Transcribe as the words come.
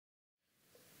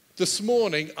This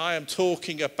morning I am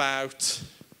talking about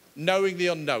knowing the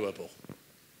unknowable.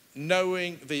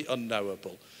 Knowing the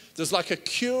unknowable. There's like a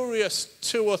curious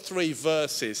 2 or 3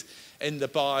 verses in the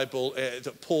Bible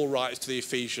that Paul writes to the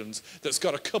Ephesians that's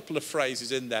got a couple of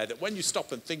phrases in there that when you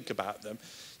stop and think about them,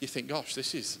 you think, gosh,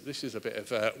 this is a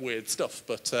bit of weird stuff.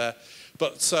 But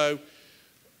so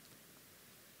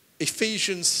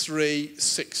Ephesians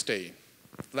 3:16.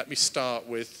 Let me start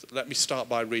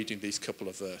by reading these couple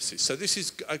of verses. So this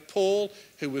is Paul,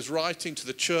 who was writing to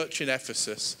the church in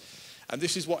Ephesus, and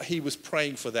this is what he was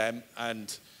praying for them.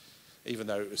 And even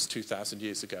though it was 2,000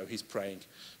 years ago, he's praying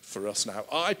for us now.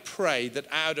 I pray that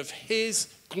out of his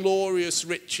glorious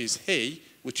riches, he,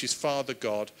 which is Father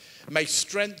God, may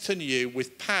strengthen you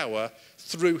with power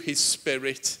through his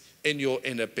Spirit in your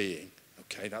inner being.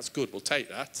 Okay, that's good. We'll take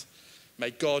that. May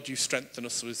God, you strengthen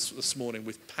us this morning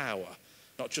with power.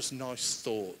 Not just nice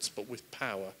thoughts, but with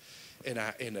power in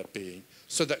our inner being,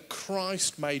 so that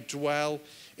Christ may dwell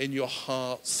in your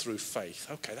hearts through faith.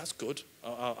 Okay, that's good.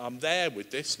 I'm there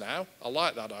with this now. I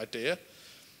like that idea.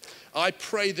 I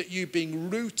pray that you,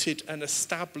 being rooted and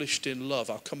established in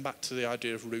love, I'll come back to the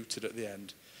idea of rooted at the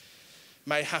end,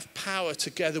 may have power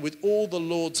together with all the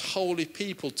Lord's holy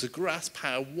people to grasp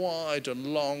how wide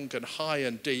and long and high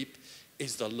and deep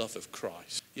is the love of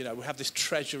Christ. You know, we have this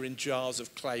treasure in jars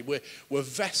of clay. We're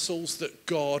vessels that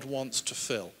God wants to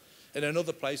fill. In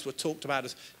another place, we're talked about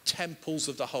as temples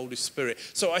of the Holy Spirit.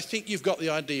 So I think you've got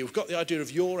the idea. We've got the idea of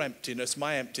your emptiness,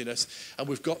 my emptiness, and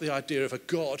we've got the idea of a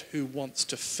God who wants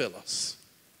to fill us.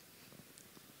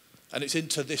 And it's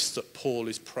into this that Paul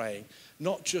is praying.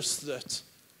 Not just that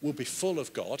we'll be full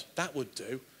of God, that would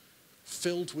do.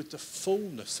 Filled with the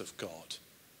fullness of God,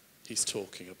 he's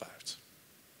talking about.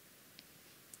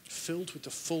 Filled with the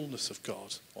fullness of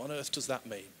God. What on earth does that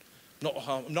mean?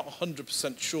 I'm not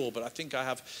 100% sure, but I think I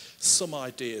have some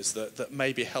ideas that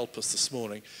maybe help us this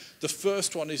morning. The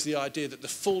first one is the idea that the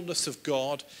fullness of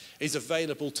God is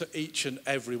available to each and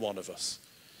every one of us.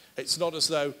 It's not as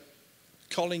though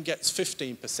Colin gets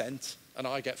 15% and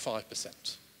I get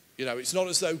 5%. You know, it's not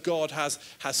as though God has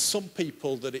some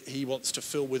people that he wants to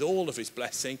fill with all of his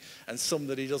blessing and some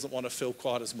that he doesn't want to fill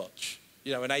quite as much.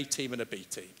 You know, an A team and a B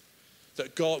team.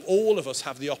 That God, all of us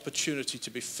have the opportunity to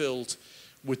be filled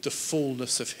with the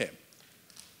fullness of him.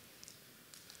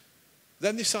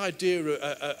 Then this idea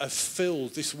of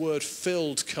filled, this word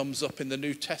filled comes up in the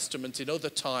New Testament in other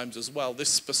times as well, this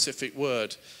specific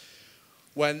word.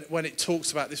 When it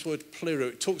talks about this word plero,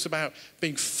 it talks about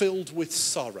being filled with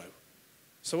sorrow.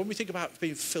 So when we think about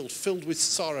being filled with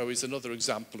sorrow is another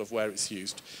example of where it's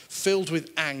used. Filled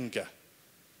with anger,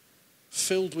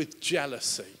 filled with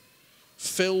jealousy,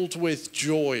 filled with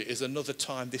joy is another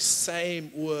time this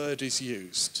same word is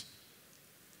used.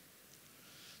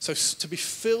 So to be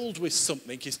filled with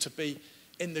something is to be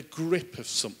in the grip of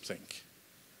something.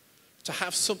 To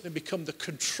have something become the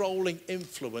controlling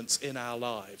influence in our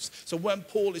lives. So when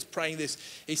Paul is praying this,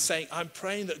 he's saying, I'm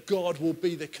praying that God will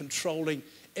be the controlling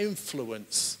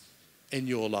influence in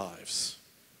your lives.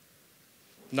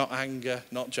 Not anger,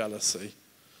 not jealousy,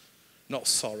 not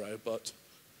sorrow, but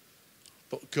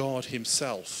God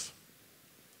himself.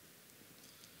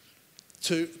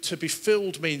 To be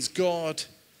filled means God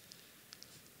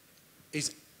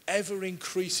is ever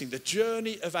increasing. The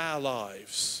journey of our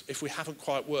lives, if we haven't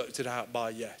quite worked it out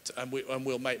by yet, and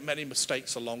we'll make many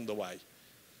mistakes along the way.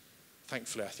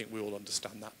 Thankfully, I think we all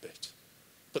understand that bit.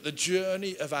 But the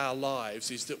journey of our lives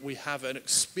is that we have an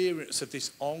experience of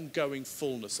this ongoing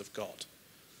fullness of God.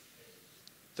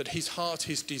 That his heart,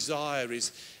 his desire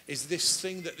is this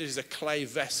thing that is a clay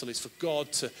vessel, is for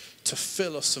God to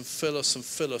fill us and fill us and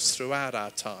fill us throughout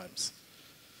our times.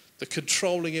 The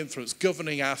controlling influence,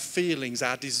 governing our feelings,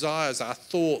 our desires, our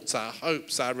thoughts, our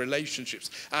hopes, our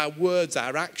relationships, our words,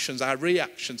 our actions, our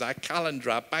reactions, our calendar,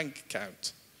 our bank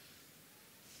account.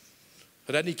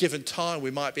 At any given time, we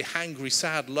might be hangry,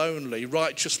 sad, lonely,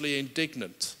 righteously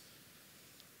indignant.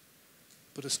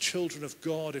 But as children of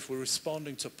God, if we're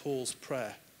responding to Paul's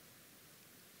prayer,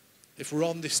 if we're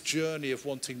on this journey of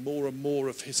wanting more and more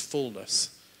of his fullness,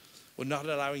 we're not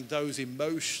allowing those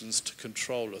emotions to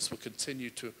control us. We'll continue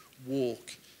to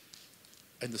walk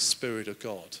in the Spirit of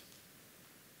God.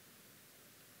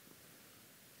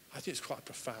 I think it's quite a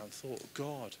profound thought.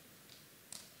 God,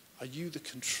 are you the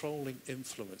controlling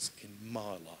influence in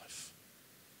my life?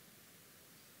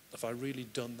 Have I really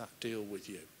done that deal with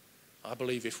you? I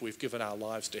believe if we've given our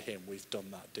lives to him, we've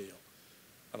done that deal.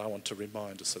 And I want to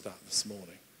remind us of that this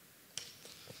morning.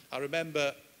 I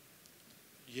remember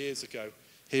years ago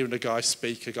hearing a guy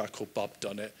speak, a guy called Bob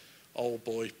Dunnett, old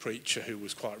boy preacher who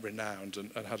was quite renowned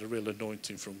and had a real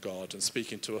anointing from God, and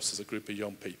speaking to us as a group of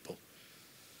young people.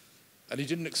 And he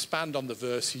didn't expand on the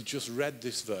verse, he just read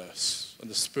this verse, and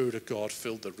the Spirit of God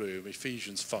filled the room.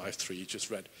 Ephesians 5:3, he just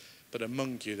read, but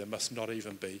among you there must not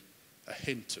even be a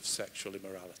hint of sexual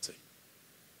immorality.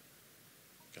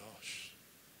 Gosh,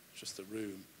 just the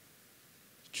room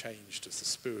changed as the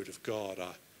Spirit of God,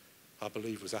 I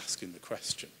believe, was asking the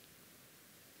question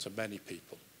to many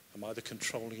people, am I the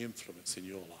controlling influence in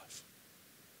your life?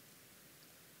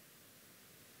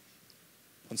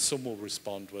 And some will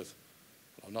respond with,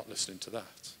 well, I'm not listening to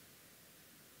that.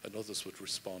 And others would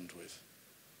respond with,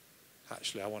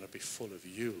 actually, I want to be full of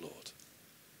you, Lord,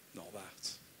 not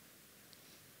that.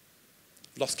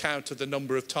 Lost count of the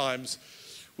number of times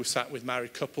we've sat with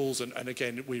married couples, and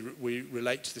again, we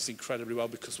relate to this incredibly well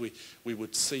because we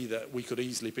would see that we could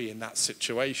easily be in that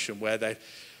situation where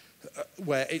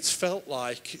it's felt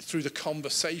like through the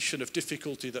conversation of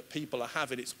difficulty that people are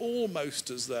having, it's almost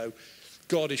as though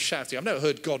God is shouting. I've never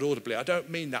heard God audibly, I don't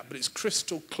mean that, but it's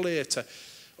crystal clear to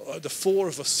the four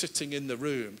of us sitting in the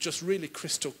room, just really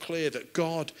crystal clear that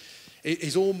God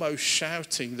is almost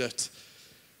shouting that,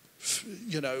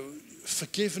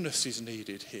 forgiveness is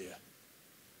needed here.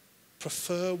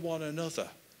 Prefer one another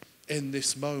in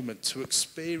this moment to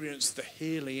experience the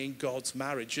healing in God's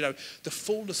marriage. The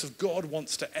fullness of God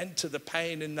wants to enter the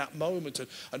pain in that moment,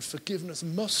 and forgiveness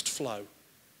must flow.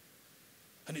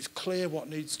 And it's clear what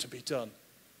needs to be done.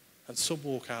 And some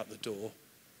walk out the door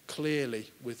clearly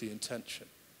with the intention,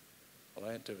 well,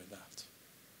 I ain't doing that.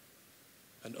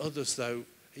 And others, though,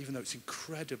 even though it's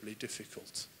incredibly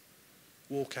difficult,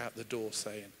 walk out the door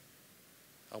saying,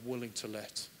 I'm willing to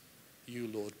let you,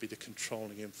 Lord, be the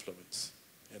controlling influence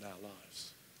in our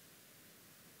lives.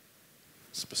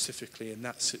 Specifically in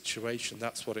that situation,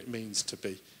 that's what it means to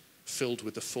be filled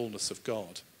with the fullness of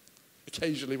God.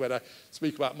 Occasionally when I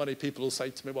speak about money, people will say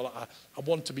to me, well, I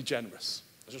want to be generous.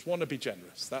 I just want to be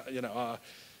generous. That, I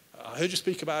heard you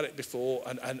speak about it before,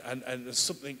 and there's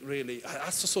something really,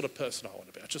 that's the sort of person I want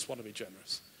to be. I just want to be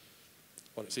generous.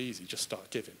 Well, it's easy, just start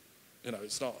giving.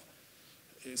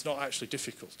 It's not actually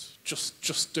difficult.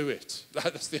 Just do it.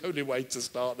 That's the only way to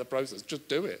start the process. Just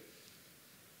do it.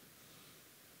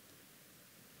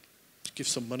 Give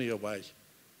some money away.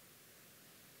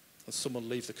 And someone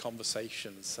leave the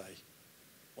conversation and say,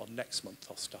 well, next month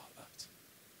I'll start that.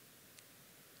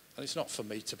 And it's not for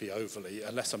me to be overly,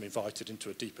 unless I'm invited into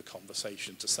a deeper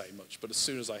conversation, to say much. But as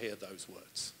soon as I hear those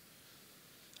words,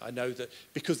 I know that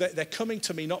because they're coming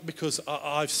to me not because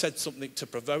I've said something to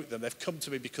provoke them. They've come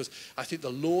to me because I think the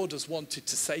Lord has wanted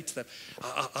to say to them,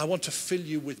 I want to fill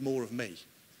you with more of me.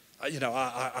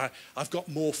 I've got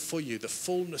more for you. The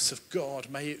fullness of God,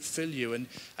 may it fill you. And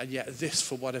yet this,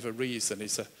 for whatever reason,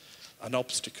 is an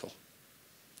obstacle.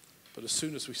 But as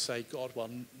soon as we say, God, well,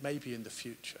 maybe in the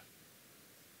future,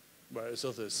 whereas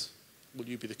others, will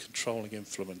you be the controlling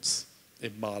influence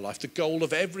in my life? The goal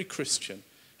of every Christian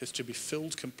is to be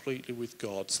filled completely with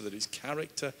God so that his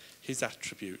character, his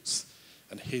attributes,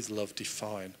 and his love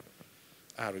define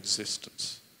our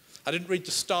existence. I didn't read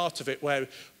the start of it where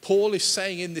Paul is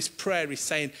saying in this prayer, he's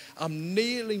saying, I'm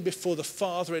kneeling before the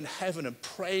Father in heaven and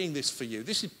praying this for you.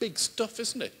 This is big stuff,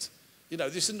 isn't it?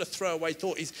 This isn't a throwaway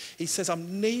thought. He says,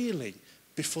 I'm kneeling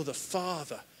before the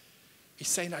Father. He's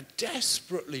saying, I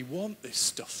desperately want this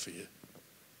stuff for you.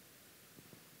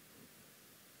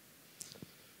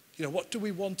 What do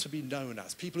we want to be known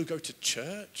as? People who go to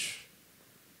church?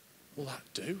 Will that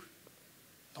do?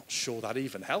 Not sure that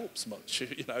even helps much.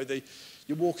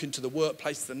 You walk into the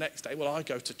workplace the next day, well, I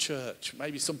go to church.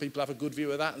 Maybe some people have a good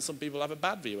view of that and some people have a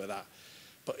bad view of that.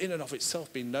 But in and of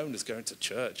itself, being known as going to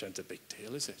church ain't a big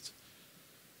deal, is it?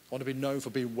 I want to be known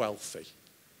for being wealthy.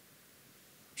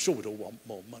 I'm sure we'd all want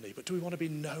more money, but do we want to be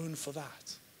known for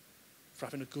that? For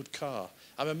having a good car?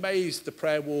 I'm amazed the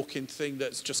prayer walking thing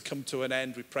that's just come to an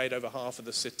end. We prayed over half of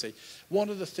the city. One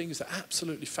of the things that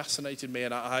absolutely fascinated me,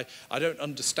 and I don't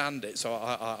understand it, so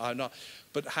I'm not,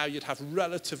 but how you'd have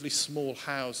relatively small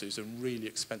houses and really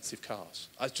expensive cars.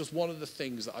 It's just one of the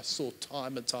things that I saw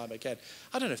time and time again.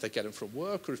 I don't know if they get them from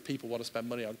work or if people want to spend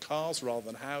money on cars rather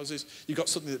than houses. You've got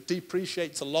something that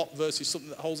depreciates a lot versus something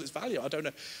that holds its value. I don't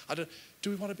know. Do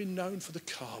we want to be known for the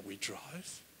car we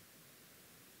drive?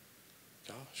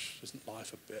 Gosh, isn't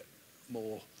life a bit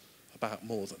more about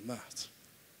more than that?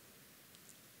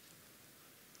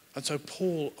 And so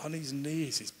Paul, on his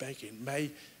knees, is begging,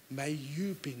 may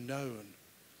you be known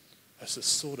as the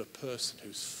sort of person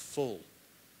who's full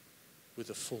with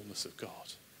the fullness of God.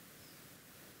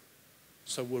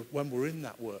 So when we're in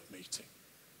that work meeting,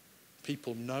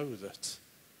 people know that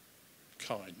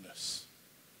kindness,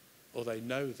 or they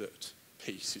know that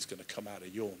peace is going to come out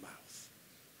of your mouth.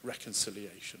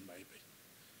 Reconciliation, maybe,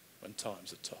 when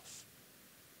times are tough.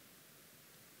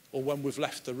 Or when we've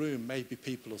left the room, maybe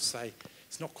people will say,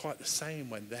 it's not quite the same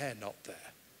when they're not there.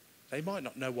 They might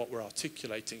not know what we're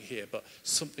articulating here, but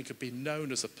something could be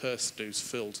known as a person who's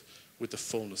filled with the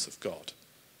fullness of God.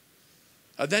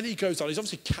 And then he goes on, he's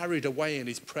obviously carried away in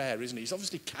his prayer, isn't he? He's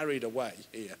obviously carried away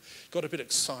here, got a bit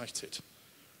excited.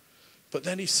 But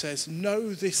then he says,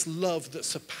 know this love that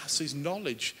surpasses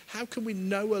knowledge. How can we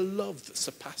know a love that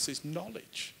surpasses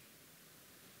knowledge?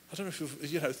 I don't know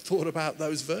if you've thought about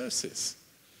those verses.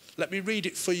 Let me read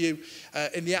it for you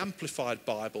in the Amplified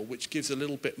Bible, which gives a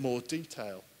little bit more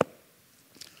detail.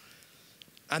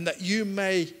 And that you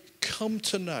may come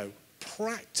to know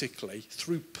practically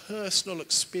through personal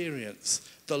experience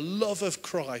the love of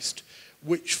Christ,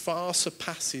 which far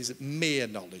surpasses mere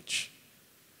knowledge.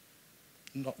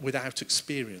 Not without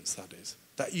experience, that is.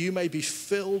 That you may be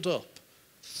filled up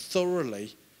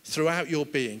thoroughly throughout your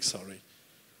being,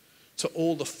 to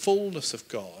all the fullness of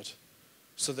God,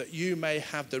 so that you may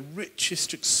have the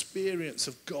richest experience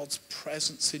of God's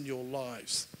presence in your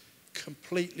lives,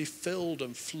 completely filled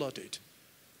and flooded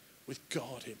with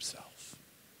God himself.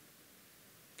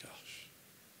 Gosh.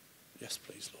 Yes,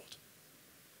 please, Lord.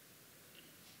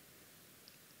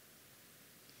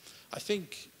 I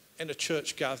think in a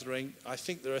church gathering, I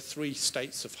think there are 3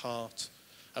 states of heart,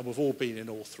 and we've all been in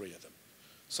all 3 of them.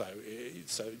 So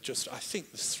just, I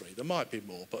think there's 3. There might be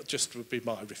more, but just would be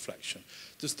my reflection.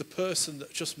 There's the person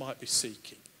that just might be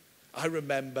seeking. I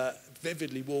remember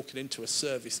vividly walking into a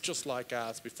service just like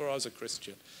ours before I was a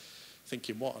Christian,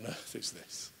 thinking, what on earth is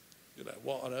this?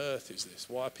 What on earth is this?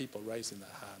 Why are people raising their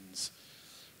hands?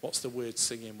 What's the weird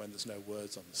singing when there's no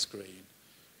words on the screen?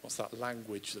 What's that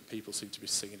language that people seem to be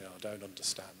singing and I don't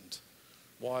understand?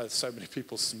 Why are so many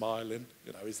people smiling?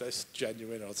 Is this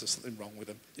genuine or is there something wrong with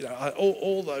them?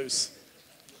 All those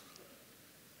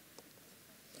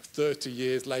 30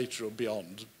 years later and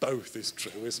beyond, both is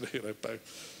true, isn't it?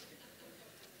 Both.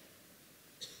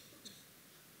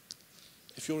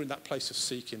 If you're in that place of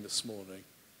seeking this morning,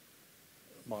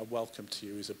 my welcome to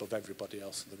you is above everybody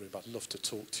else in the room. I'd love to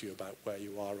talk to you about where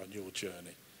you are on your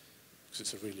journey, because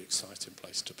it's a really exciting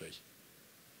place to be.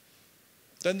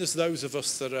 Then there's those of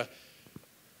us that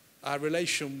our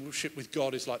relationship with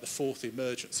God is like the 4th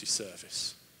emergency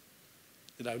service.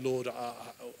 Lord,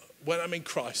 when I'm in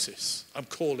crisis, I'm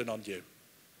calling on you.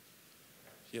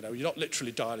 You're not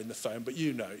literally dialing the phone, but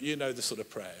you know the sort of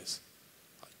prayers.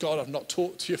 God, I've not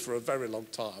talked to you for a very long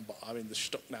time, but I'm in the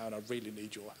stuck now and I really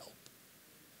need your help.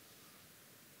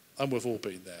 And we've all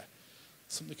been there.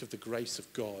 Something of the grace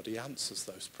of God. He answers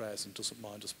those prayers and doesn't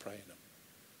mind us praying them.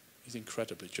 He's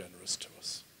incredibly generous to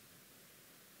us.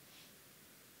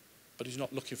 But he's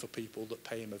not looking for people that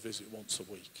pay him a visit once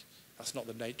a week. That's not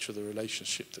the nature of the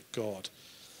relationship that God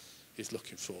is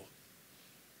looking for.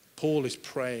 Paul is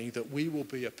praying that we will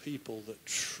be a people that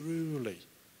truly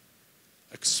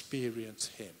experience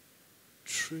him,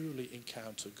 truly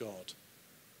encounter God,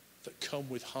 that come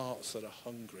with hearts that are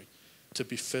hungry to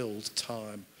be filled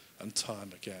time and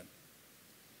time again.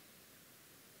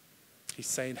 He's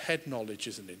saying head knowledge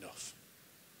isn't enough.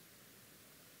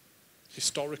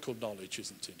 Historical knowledge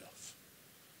isn't enough.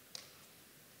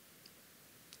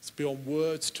 It's beyond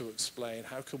words to explain.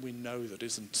 How can we know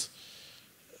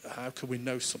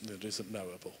something that isn't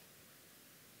knowable?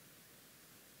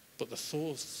 But the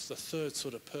third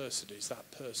sort of person is that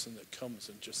person that comes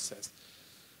and just says,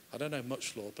 I don't know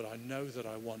much, Lord, but I know that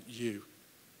I want you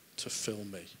to fill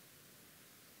me.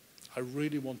 I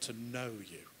really want to know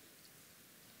you.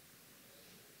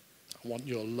 I want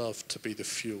your love to be the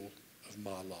fuel of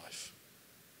my life.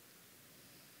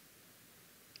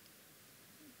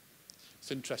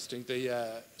 It's interesting.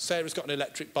 Sarah's got an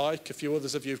electric bike. A few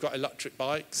others of you have got electric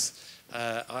bikes.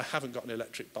 I haven't got an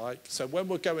electric bike. So when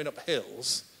we're going up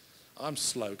hills, I'm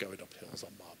slow going up hills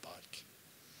on my bike.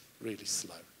 Really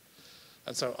slow.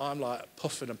 And so I'm like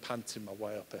puffing and panting my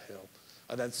way up a hill.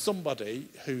 And then somebody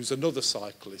who's another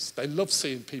cyclist, they love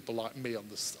seeing people like me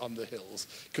on the hills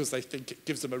because they think it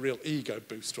gives them a real ego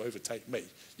boost to overtake me.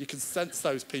 You can sense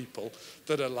those people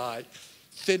that are like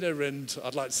thinner and,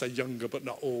 I'd like to say younger, but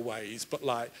not always, but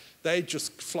like they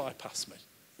just fly past me.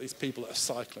 These people that are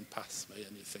cycling past me,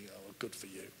 and you think, oh, well, good for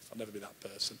you. I'll never be that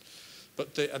person.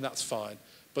 And that's fine.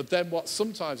 But then what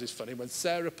sometimes is funny, when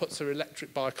Sarah puts her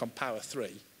electric bike on power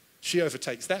 3, she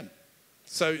overtakes them.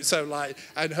 So like,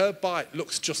 and her bike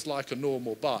looks just like a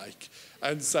normal bike.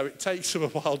 And so it takes them a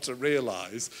while to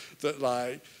realise that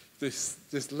like this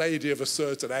lady of a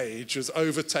certain age has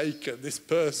overtaken this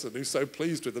person who's so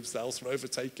pleased with themselves for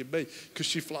overtaking me because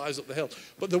she flies up the hill.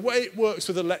 But the way it works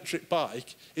with an electric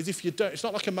bike is if you don't, it's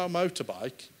not like a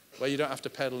motorbike. where you don't have to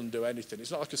pedal and do anything.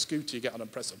 It's not like a scooter you get on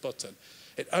and press a button.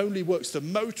 It only works, the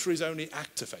motor is only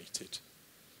activated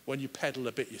when you pedal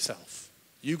a bit yourself.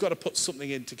 You've got to put something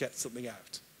in to get something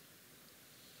out.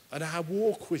 And our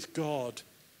walk with God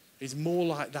is more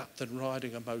like that than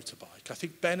riding a motorbike. I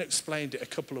think Ben explained it a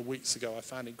couple of weeks ago. I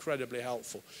found incredibly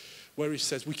helpful, where he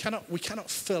says we cannot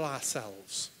fill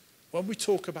ourselves. When we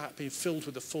talk about being filled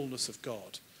with the fullness of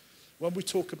God, when we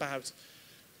talk about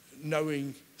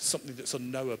knowing something that's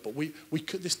unknowable,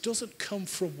 this doesn't come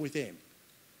from within.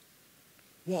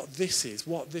 What this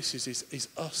is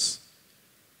us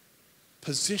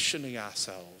positioning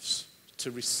ourselves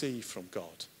to receive from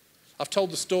God. I've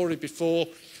told the story before,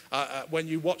 when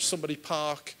you watch somebody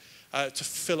park to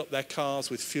fill up their cars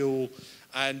with fuel,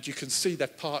 and you can see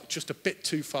they've parked just a bit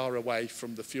too far away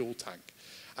from the fuel tank.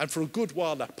 And for a good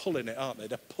while, they're pulling it, aren't they?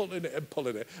 They're pulling it and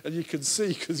pulling it. And you can see,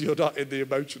 because you're not in the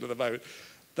emotion of the moment,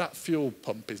 that fuel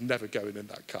pump is never going in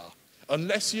that car.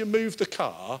 Unless you move the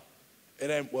car, it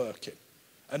ain't working.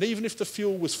 And even if the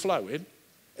fuel was flowing,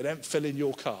 it ain't filling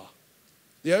your car.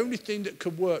 The only thing that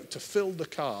can work to fill the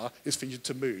car is for you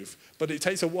to move. But it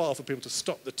takes a while for people to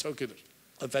stop the tug and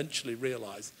eventually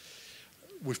realise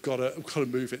we've got to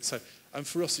move it. So, and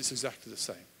for us, it's exactly the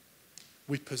same.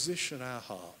 We position our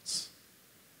hearts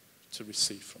to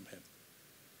receive from him.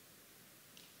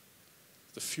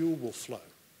 The fuel will flow.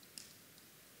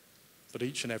 But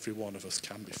each and every one of us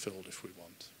can be filled if we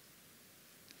want.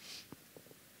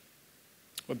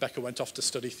 When Becca went off to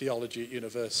study theology at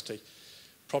university,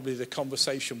 probably the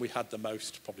conversation we had the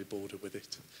most, probably bordered with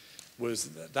it, was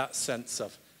that sense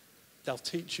of they'll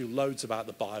teach you loads about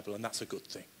the Bible, and that's a good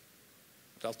thing.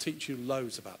 They'll teach you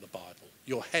loads about the Bible.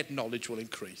 Your head knowledge will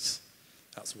increase.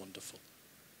 That's wonderful.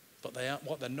 But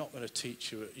what they're not going to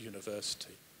teach you at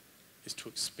university is to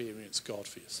experience God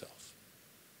for yourself.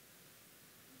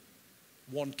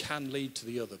 One can lead to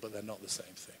the other, but they're not the same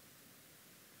thing.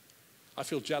 I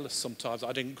feel jealous sometimes.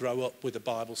 I didn't grow up with the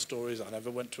Bible stories. I never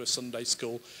went to a Sunday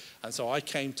school. And so I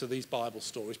came to these Bible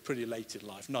stories pretty late in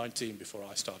life, 19 before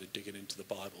I started digging into the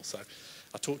Bible. So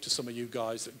I talked to some of you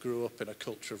guys that grew up in a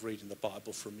culture of reading the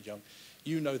Bible from young.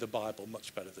 You know the Bible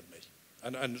much better than me.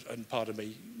 And part of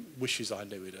me wishes I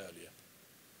knew it earlier.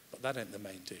 But that ain't the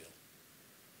main deal.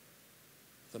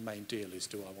 The main deal is,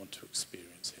 do I want to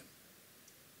experience him?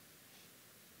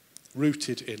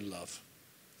 Rooted in love.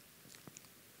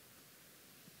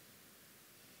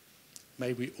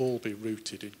 May we all be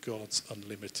rooted in God's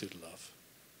unlimited love.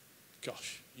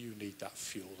 Gosh, you need that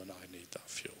fuel and I need that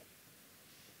fuel.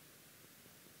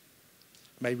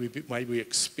 May we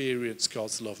experience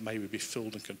God's love. May we be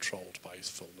filled and controlled by his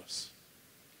fullness.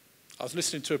 I was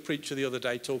listening to a preacher the other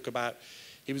day talk about,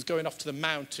 he was going off to the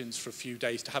mountains for a few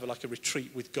days to have like a retreat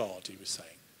with God, he was saying.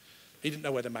 He didn't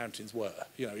know where the mountains were.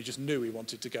 You know, he just knew he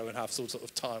wanted to go and have some sort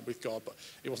of time with God, but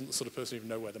he wasn't the sort of person who even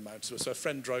know where the mountains were. So a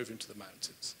friend drove him to the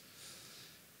mountains.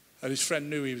 And his friend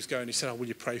knew he was going. He said, will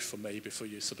you pray for me before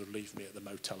you sort of leave me at the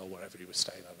motel or wherever he was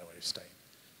staying? I don't know where he was staying.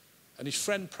 And his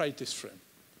friend prayed this for him.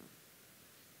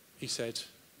 He said,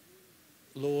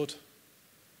 Lord,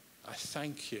 I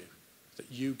thank you that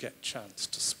you get a chance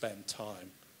to spend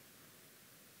time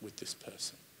with this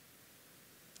person.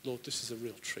 Lord, this is a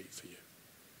real treat for you.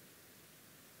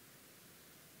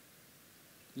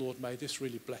 Lord, may this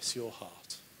really bless your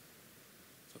heart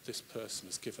that this person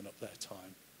has given up their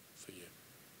time for you.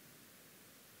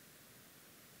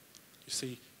 You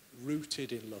see,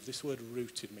 rooted in love. This word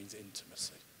rooted means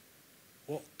intimacy.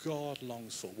 What God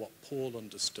longs for, what Paul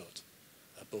understood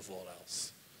above all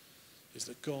else, is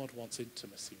that God wants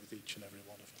intimacy with each and every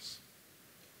one of us.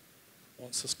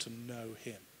 Wants us to know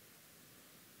him,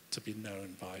 to be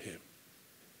known by him.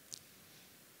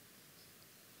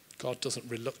 God doesn't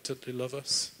reluctantly love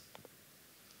us.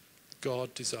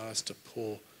 God desires to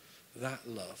pour that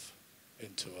love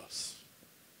into us.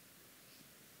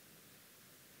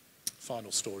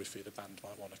 Final story for you, the band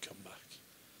might want to come back.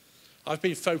 I've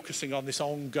been focusing on this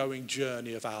ongoing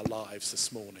journey of our lives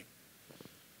this morning.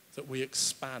 That we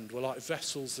expand. We're like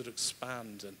vessels that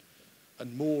expand,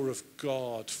 and more of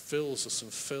God fills us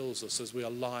and fills us as we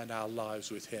align our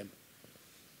lives with him.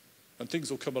 And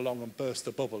things will come along and burst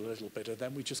the bubble a little bit, and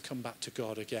then we just come back to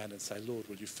God again and say, Lord,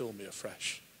 will you fill me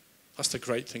afresh? That's the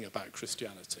great thing about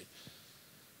Christianity.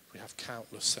 We have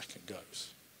countless second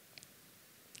goes.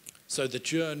 So the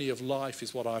journey of life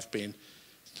is what I've been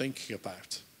thinking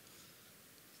about.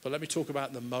 But let me talk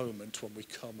about the moment when we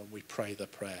come and we pray the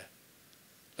prayer.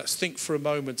 Let's think for a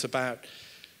moment about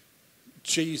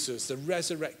Jesus, the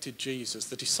resurrected Jesus.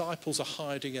 The disciples are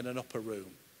hiding in an upper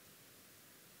room.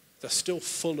 They're still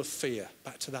full of fear.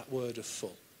 Back to that word of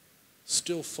full.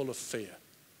 Still full of fear.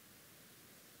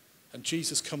 And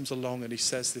Jesus comes along and he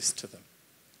says this to them.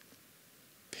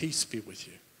 Peace be with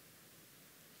you.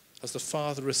 As the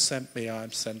Father has sent me, I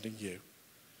am sending you.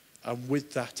 And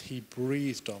with that, he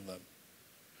breathed on them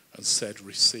and said,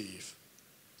 receive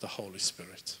the Holy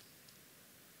Spirit.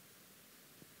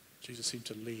 Jesus seemed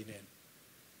to lean in,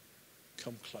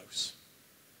 come close,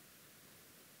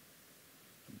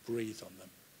 and breathe on them.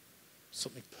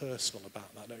 Something personal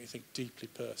about that, don't you think? Deeply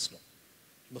personal.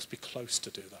 You must be close to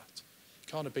do that.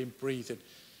 You can't have been breathing.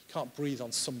 You can't breathe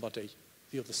on somebody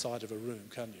the other side of a room,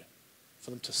 can you?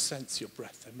 For them to sense your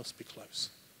breath, they must be close.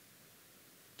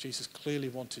 Jesus clearly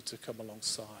wanted to come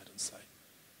alongside and say,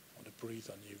 I want to breathe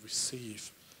on you.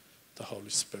 Receive the Holy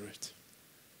Spirit.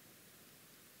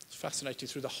 It's fascinating.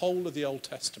 Through the whole of the Old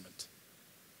Testament,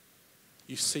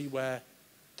 you see where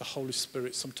the Holy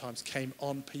Spirit sometimes came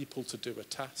on people to do a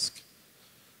task.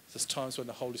 There's times when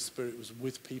the Holy Spirit was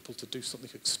with people to do something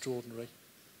extraordinary.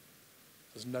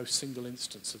 There's no single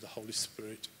instance of the Holy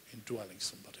Spirit indwelling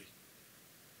somebody.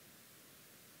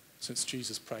 Since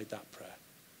Jesus prayed that prayer,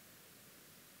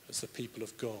 as the people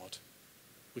of God,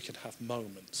 we can have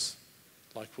moments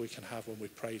like we can have when we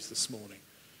praise this morning,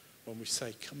 when we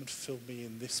say, come and fill me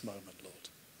in this moment, Lord.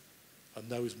 And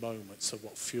those moments are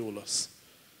what fuel us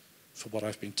for what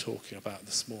I've been talking about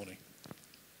this morning.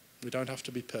 We don't have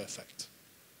to be perfect.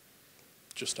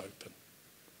 Just open.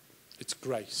 It's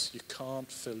grace. You can't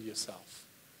fill yourself.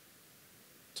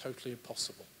 Totally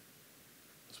impossible.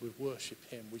 As we worship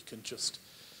him, we can just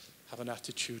have an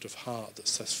attitude of heart that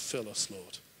says, fill us,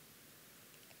 Lord.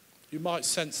 You might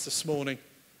sense this morning,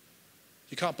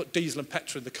 you can't put diesel and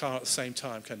petrol in the car at the same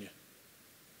time, can you?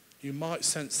 You might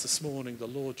sense this morning the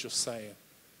Lord just saying,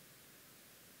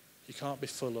 you can't be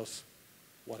full of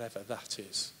whatever that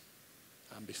is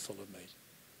and be full of me.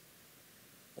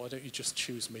 Why don't you just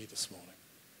choose me this morning?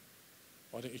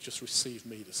 Why don't you just receive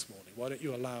me this morning? Why don't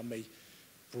you allow me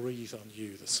breathe on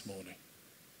you this morning?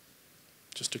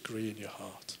 Just agree in your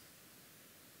heart.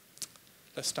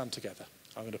 Let's stand together.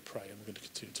 I'm going to pray and we're going to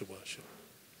continue to worship.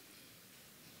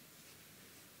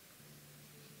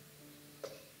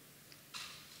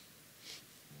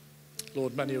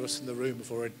 Lord, many of us in the room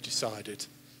have already decided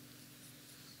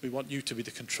we want you to be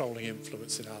the controlling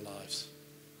influence in our lives.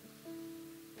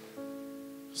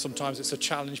 Sometimes it's a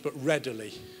challenge, but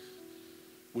readily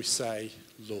we say,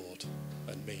 Lord,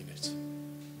 and mean it.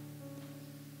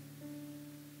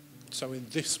 So in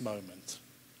this moment,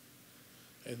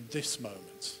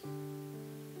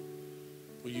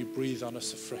 will you breathe on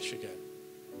us afresh again?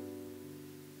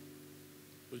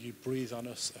 Will you breathe on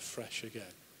us afresh again?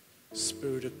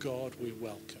 Spirit of God, we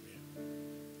welcome you.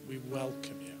 We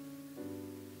welcome you.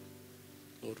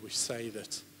 Lord, we say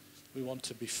that we want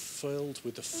to be filled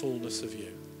with the fullness of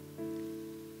you.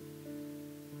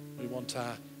 We want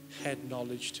our head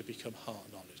knowledge to become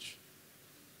heart knowledge.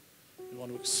 We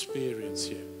want to experience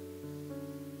you.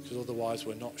 Because otherwise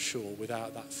we're not sure,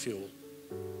 without that fuel,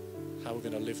 how we're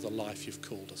going to live the life you've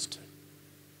called us to.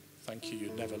 Thank you,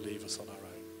 you never leave us on our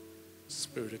own.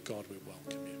 Spirit of God, we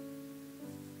welcome you.